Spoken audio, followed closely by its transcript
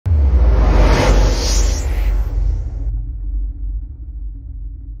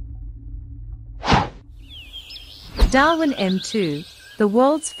Darwin M2, the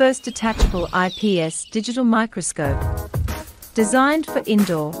world's first detachable IPS digital microscope, designed for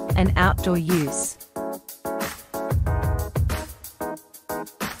indoor and outdoor use.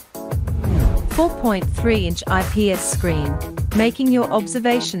 4.3-inch IPS screen, making your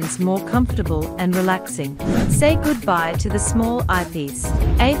observations more comfortable and relaxing. Say goodbye to the small eyepiece.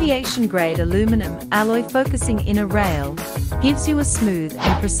 Aviation-grade aluminum alloy focusing inner rail gives you a smooth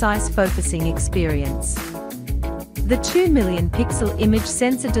and precise focusing experience. The 2 million pixel image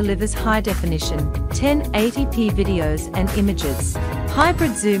sensor delivers high-definition 1080p videos and images.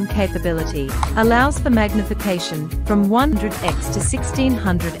 Hybrid zoom capability allows for magnification from 100x to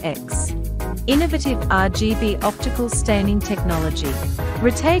 1600x. Innovative RGB optical staining technology,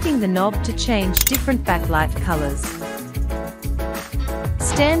 rotating the knob to change different backlight colors.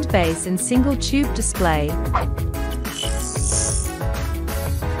 Stand base and single tube display.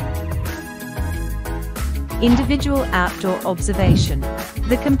 Individual outdoor observation.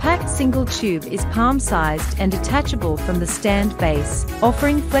 The compact single tube is palm-sized and detachable from the stand base,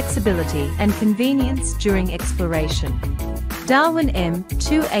 offering flexibility and convenience during exploration. Darwin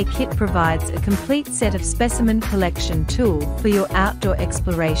M2A kit provides a complete set of specimen collection tool for your outdoor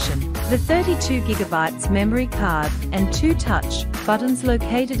exploration. The 32GB memory card and 2 touch buttons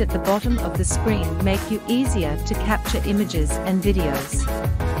located at the bottom of the screen make you easier to capture images and videos.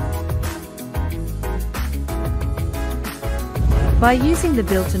 By using the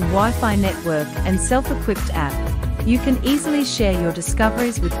built-in Wi-Fi network and self-equipped app, you can easily share your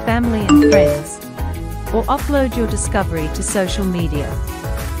discoveries with family and friends, or upload your discovery to social media.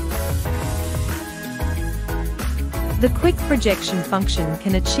 The quick projection function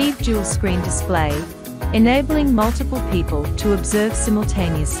can achieve dual screen display, enabling multiple people to observe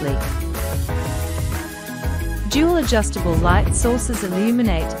simultaneously. Dual adjustable light sources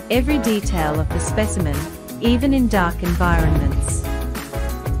illuminate every detail of the specimen, even in dark environments.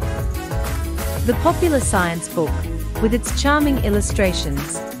 The popular science book, with its charming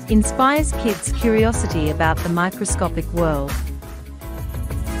illustrations, inspires kids' curiosity about the microscopic world.